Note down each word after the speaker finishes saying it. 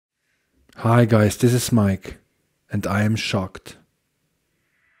Hi guys, this is Mike, and I am shocked.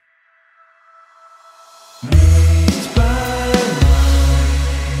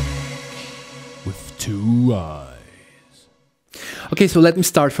 With two eyes. Okay, so let me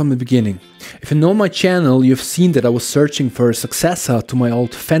start from the beginning. If you know my channel, you've seen that I was searching for a successor to my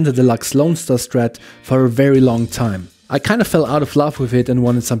old Fender Deluxe Lone Star Strat for a very long time. I kind of fell out of love with it and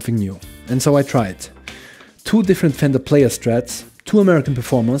wanted something new. And so I tried. 2 different Fender player strats, 2 American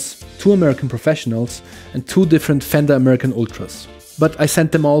performers, 2 American professionals, and 2 different Fender American Ultras. But I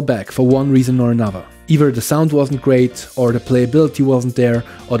sent them all back for one reason or another. Either the sound wasn't great, or the playability wasn't there,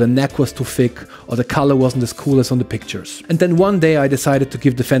 or the neck was too thick, or the color wasn't as cool as on the pictures. And then one day I decided to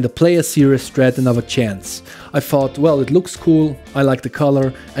give the Fender Player Series Strat another chance. I thought, well, it looks cool, I like the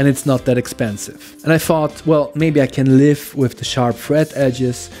color, and it's not that expensive. And I thought, well, maybe I can live with the sharp fret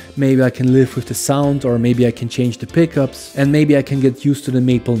edges, maybe I can live with the sound, or maybe I can change the pickups, and maybe I can get used to the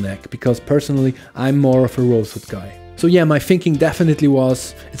maple neck, because personally I'm more of a rosewood guy. So yeah, my thinking definitely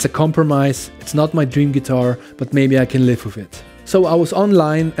was, it's a compromise, it's not my dream guitar, but maybe I can live with it. So I was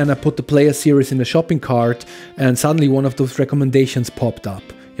online and I put the Player Series in the shopping cart, and suddenly one of those recommendations popped up.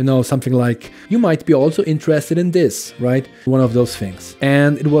 You know, something like, you might be also interested in this, right? One of those things.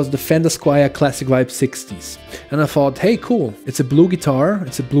 And it was the Fender Squier Classic Vibe 60s. And I thought, hey, cool, it's a blue guitar,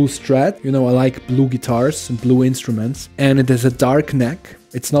 it's a blue Strat. You know, I like blue guitars and blue instruments. And it has a dark neck.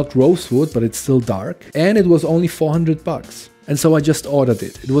 It's not rosewood, but it's still dark. And it was only 400 bucks. And so I just ordered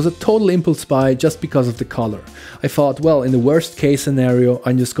it. It was a total impulse buy just because of the color. I thought, well, in the worst case scenario,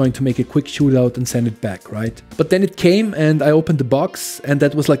 I'm just going to make a quick shootout and send it back, right? But then it came and I opened the box, and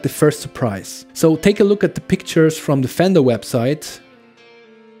that was like the first surprise. So take a look at the pictures from the Fender website.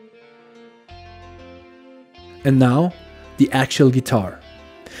 And now, the actual guitar.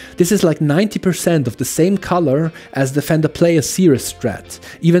 This is like 90% of the same color as the Fender Player Series Strat,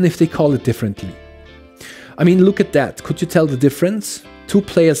 even if they call it differently. I mean, look at that. Could you tell the difference? 2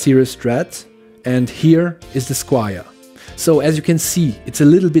 Player Series Strat, and here is the Squier. So as you can see, it's a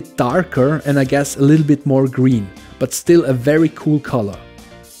little bit darker and I guess a little bit more green, but still a very cool color.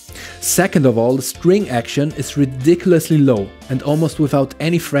 Second of all, the string action is ridiculously low and almost without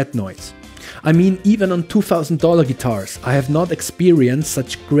any fret noise. I mean, even on $2,000 guitars, I have not experienced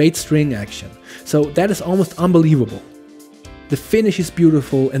such great string action, so that is almost unbelievable. The finish is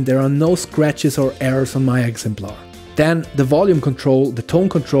beautiful and there are no scratches or errors on my exemplar. Then the volume control, the tone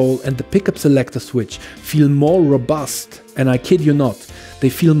control and the pickup selector switch feel more robust, and I kid you not, they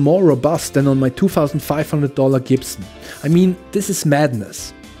feel more robust than on my $2,500 Gibson. I mean, this is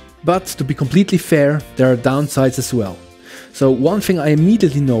madness. But to be completely fair, there are downsides as well. So one thing I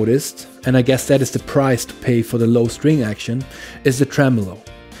immediately noticed, and I guess that is the price to pay for the low string action, is the tremolo.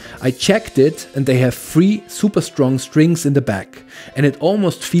 I checked it and they have 3 super strong strings in the back, and it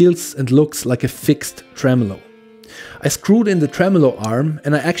almost feels and looks like a fixed tremolo. I screwed in the tremolo arm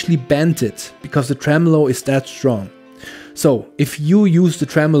and I actually bent it because the tremolo is that strong. So if you use the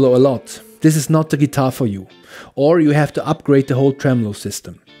tremolo a lot, this is not the guitar for you, or you have to upgrade the whole tremolo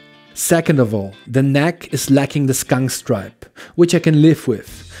system. Second of all, the neck is lacking the skunk stripe, which I can live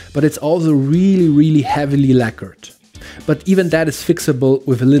with, but it's also really heavily lacquered. But even that is fixable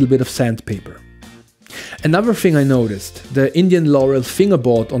with a little bit of sandpaper. Another thing I noticed, the Indian Laurel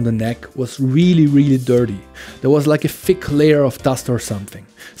fingerboard on the neck was really dirty. There was like a thick layer of dust or something,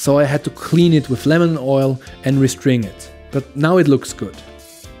 so I had to clean it with lemon oil and restring it. But now it looks good.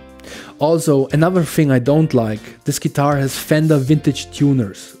 Also, another thing I don't like, this guitar has Fender vintage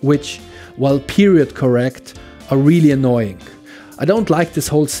tuners, which, while period correct, are really annoying. I don't like this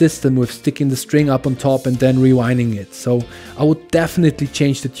whole system with sticking the string up on top and then rewinding it, so I would definitely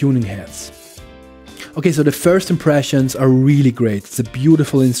change the tuning heads. Okay, so the first impressions are really great. It's a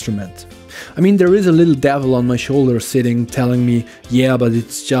beautiful instrument. I mean, there is a little devil on my shoulder sitting telling me, yeah, but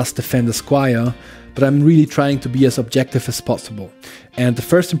it's just a Fender Squier. But I'm really trying to be as objective as possible. And the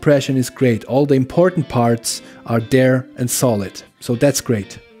first impression is great. All the important parts are there and solid. So that's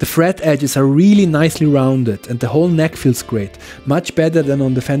great. The fret edges are really nicely rounded and the whole neck feels great. Much better than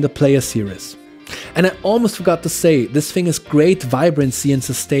on the Fender Player Series. And I almost forgot to say, this thing has great vibrancy and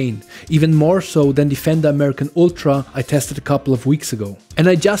sustain. Even more so than the Fender American Ultra I tested a couple of weeks ago. And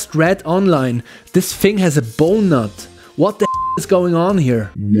I just read online, this thing has a bone nut. What the is going on here?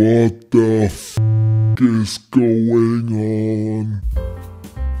 What the f is going on?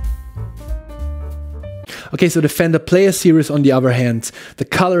 Okay, so the Fender Player Series on the other hand, the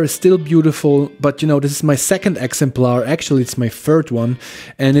color is still beautiful, but you know, this is my second exemplar, actually it's my third one,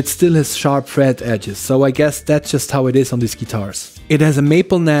 and it still has sharp fret edges, so I guess that's just how it is on these guitars. It has a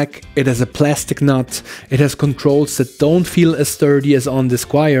maple neck, it has a plastic nut, it has controls that don't feel as sturdy as on the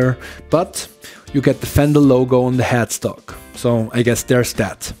Squier, but you get the Fender logo on the headstock, so I guess there's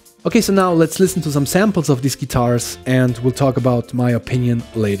that. Okay, so now let's listen to some samples of these guitars and we'll talk about my opinion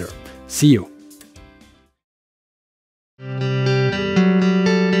later. See you!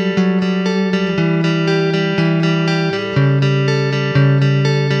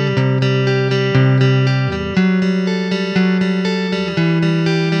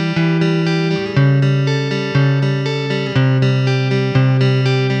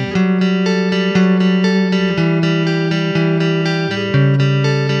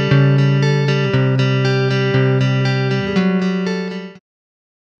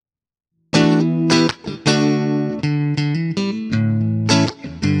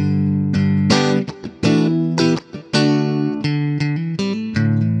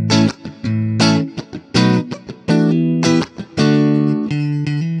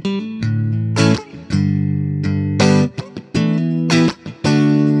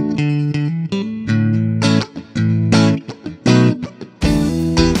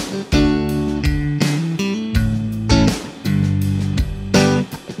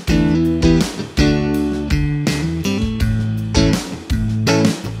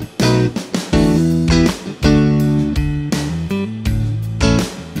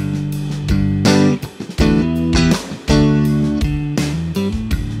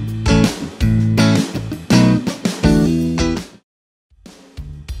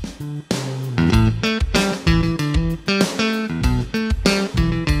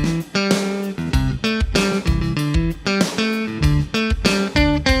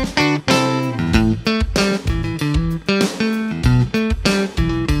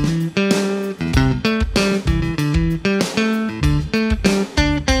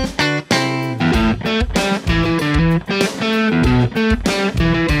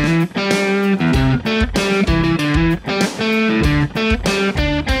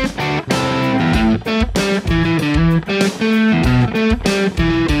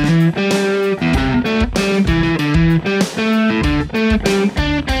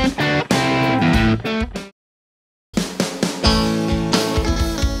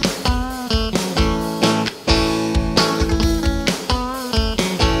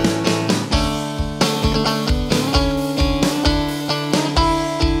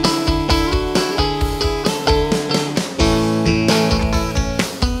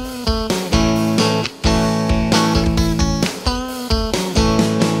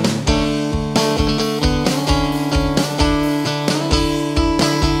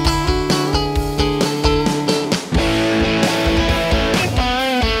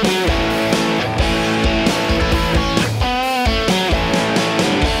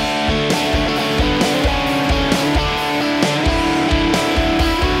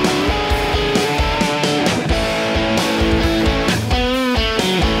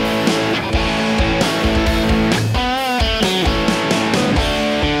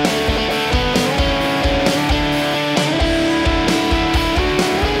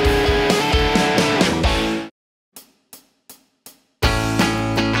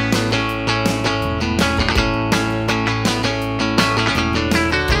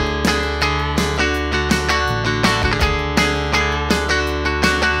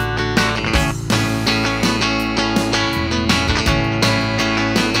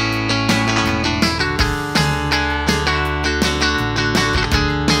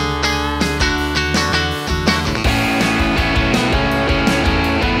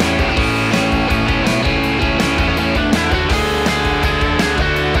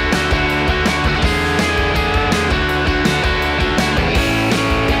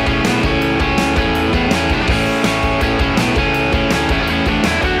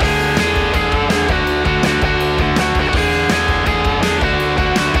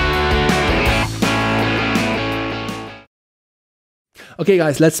 Okay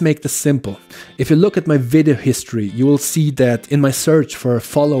guys, let's make this simple. If you look at my video history, you will see that in my search for a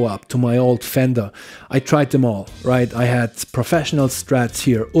follow-up to my old Fender, I tried them all, right? I had professional strats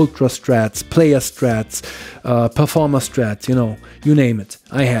here, ultra strats, player strats, performer strats, you know, you name it.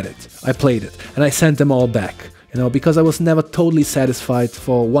 I had it, I played it, and I sent them all back. You know, because I was never totally satisfied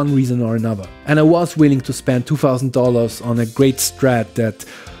for one reason or another. And I was willing to spend $2,000 on a great Strat that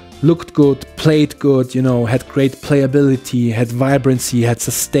looked good, played good, you know, had great playability, had vibrancy, had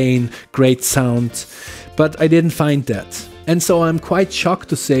sustain, great sound. But I didn't find that. And so I'm quite shocked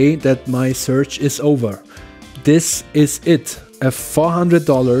to say that my search is over. this is it. A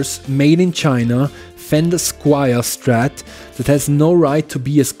 $400 made in China Fender Squier Strat that has no right to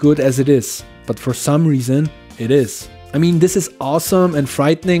be as good as it is, but for some reason it is. I mean, this is awesome and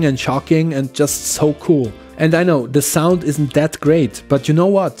frightening and shocking and just so cool. And I know the sound isn't that great, but you know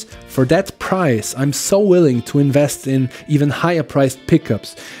what? For that price, I'm so willing to invest in even higher priced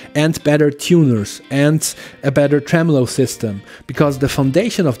pickups and better tuners and a better tremolo system, because the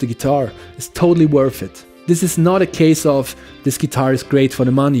foundation of the guitar is totally worth it. This is not a case of this guitar is great for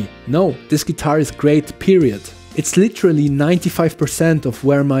the money. No, this guitar is great, period. It's literally 95% of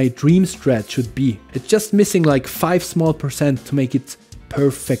where my dream Strat should be. It's just missing like 5 small percent to make it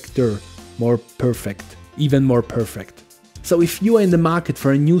perfecter, more perfect, even more perfect. So if you are in the market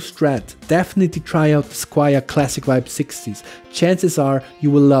for a new Strat, definitely try out the Squier Classic Vibe 60s. Chances are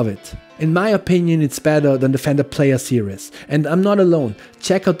you will love it. In my opinion, it's better than the Fender Player series. And I'm not alone.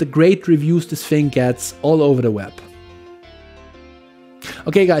 Check out the great reviews this thing gets all over the web.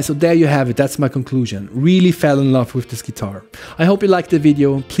 Okay guys, so there you have it, that's my conclusion. Really fell in love with this guitar. I hope you liked the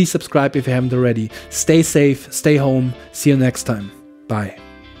video, please subscribe if you haven't already. Stay safe, stay home, see you next time. Bye.